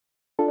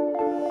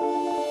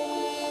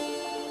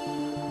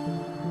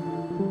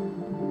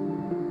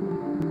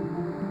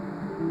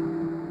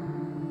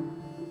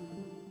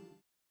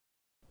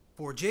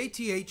For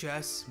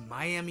JTHS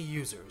Miami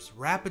users,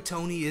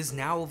 Rapattoni is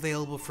now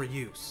available for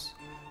use,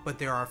 but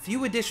there are a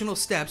few additional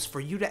steps for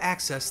you to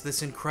access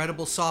this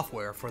incredible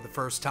software for the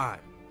first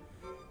time.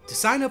 To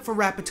sign up for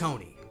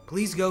Rapattoni,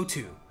 please go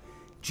to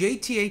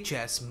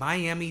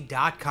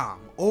jthsmiami.com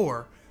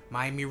or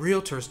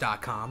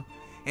miamirealtors.com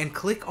and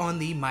click on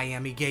the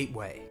Miami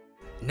Gateway.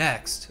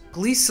 Next,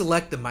 please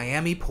select the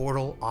Miami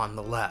portal on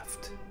the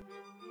left.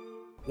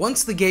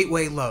 Once the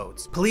gateway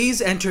loads, please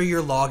enter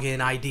your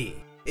login ID.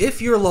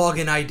 If your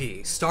login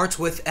ID starts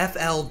with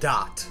FL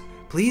dot,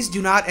 please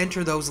do not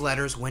enter those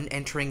letters when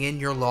entering in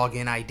your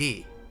login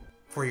ID.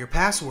 For your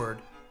password,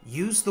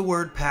 use the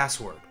word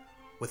password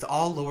with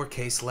all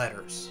lowercase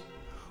letters.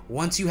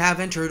 Once you have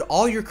entered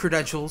all your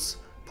credentials,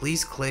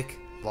 please click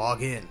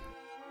Login.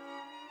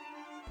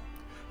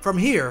 From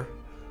here,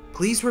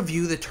 please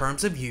review the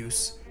terms of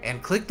use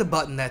and click the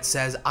button that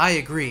says I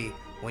agree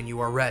when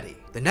you are ready.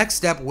 The next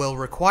step will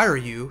require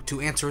you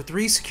to answer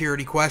 3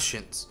 security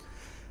questions.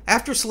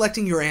 After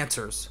selecting your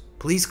answers,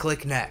 please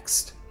click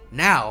Next.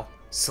 Now,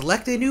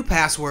 select a new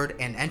password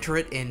and enter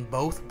it in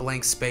both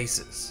blank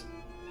spaces.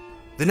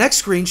 The next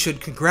screen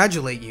should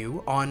congratulate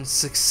you on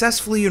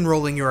successfully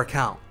enrolling your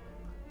account.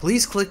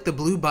 Please click the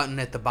blue button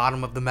at the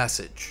bottom of the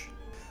message.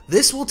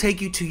 This will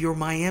take you to your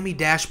Miami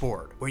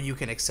dashboard where you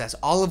can access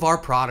all of our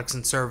products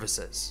and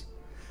services.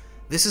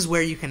 This is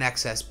where you can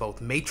access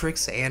both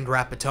Matrix and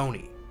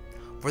Rapattoni.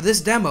 For this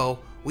demo,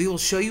 we will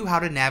show you how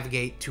to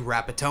navigate to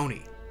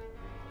Rapattoni.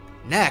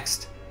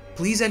 Next,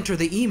 please enter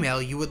the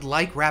email you would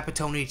like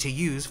Rapattoni to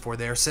use for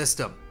their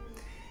system.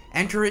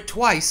 Enter it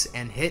twice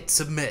and hit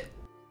Submit.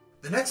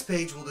 The next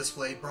page will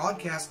display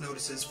broadcast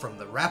notices from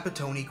the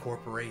Rapattoni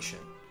Corporation.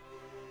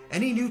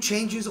 Any new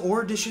changes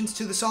or additions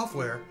to the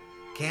software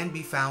can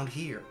be found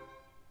here.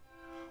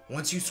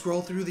 Once you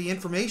scroll through the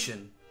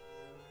information,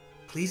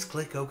 please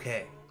click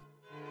OK.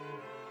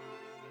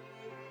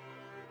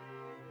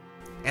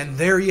 And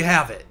there you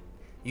have it.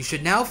 You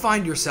should now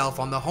find yourself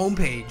on the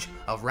homepage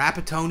of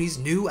Rapattoni's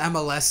new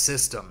MLS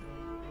system.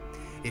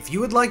 If you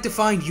would like to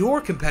find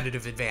your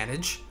competitive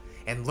advantage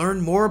and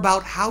learn more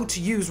about how to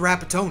use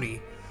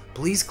Rapattoni,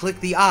 please click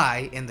the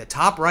I in the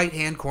top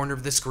right-hand corner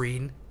of the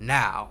screen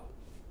now.